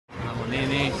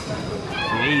nene,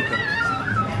 videíto.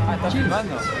 Ah, ¿estás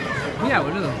filmando? Mirá,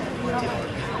 boludo.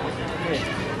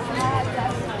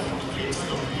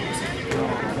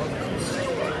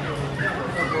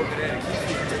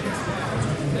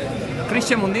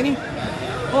 Christian Mundini?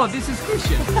 Oh, this is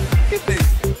Christian. ¿Qué te dice?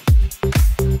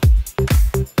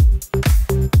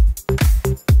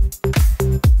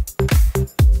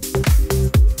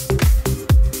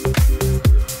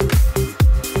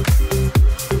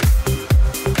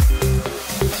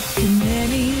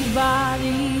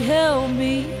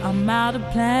 I'm out of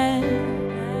plan.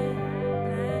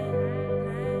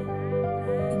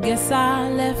 Guess I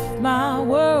left my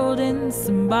world in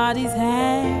somebody's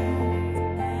hands.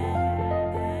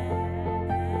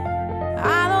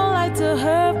 I don't like to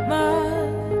hurt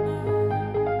much,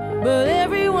 but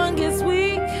everyone gets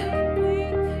weak.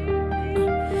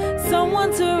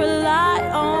 Someone to rely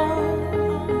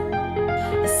on,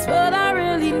 that's what I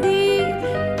really need.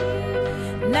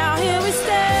 Now here we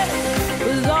stand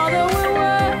with all that we're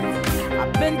worth.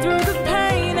 I've been through the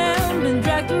pain and been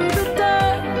dragged through the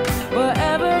dirt.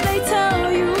 Wherever they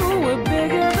tell you we're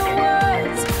bigger than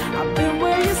words, I've been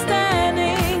where you're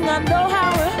standing, I know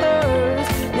how it hurts.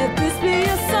 Let this be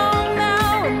a song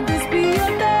now and this be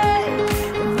your day.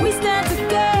 If we stand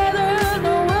together,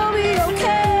 then we'll be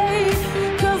okay.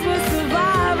 Cause we're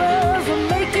survivors, we're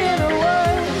making it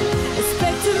work.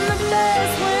 Expecting the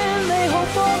best when they hope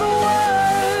for the worst.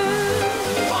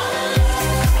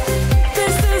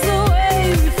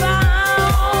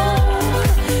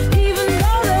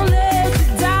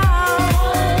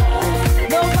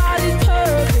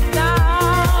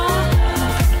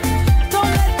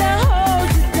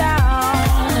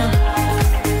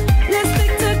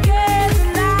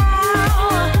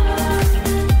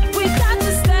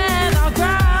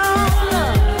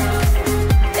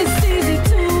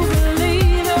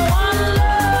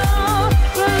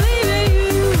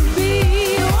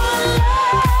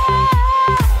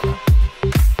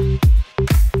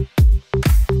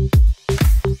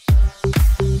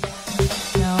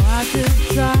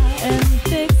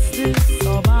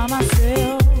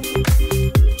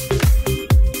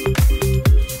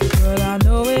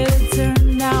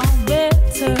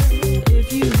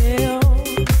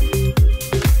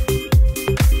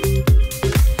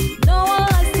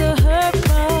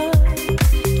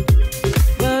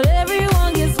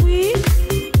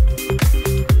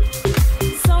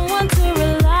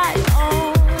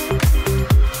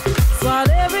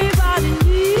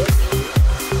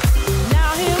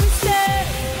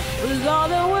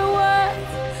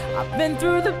 I've been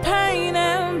through the pain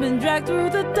and been dragged through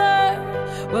the dirt.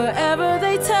 Wherever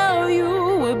they tell you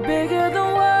we're bigger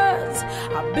than words,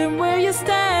 I've been where you're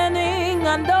standing,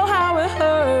 I know how it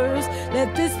hurts.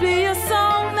 Let this be your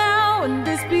song now and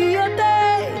this be your day.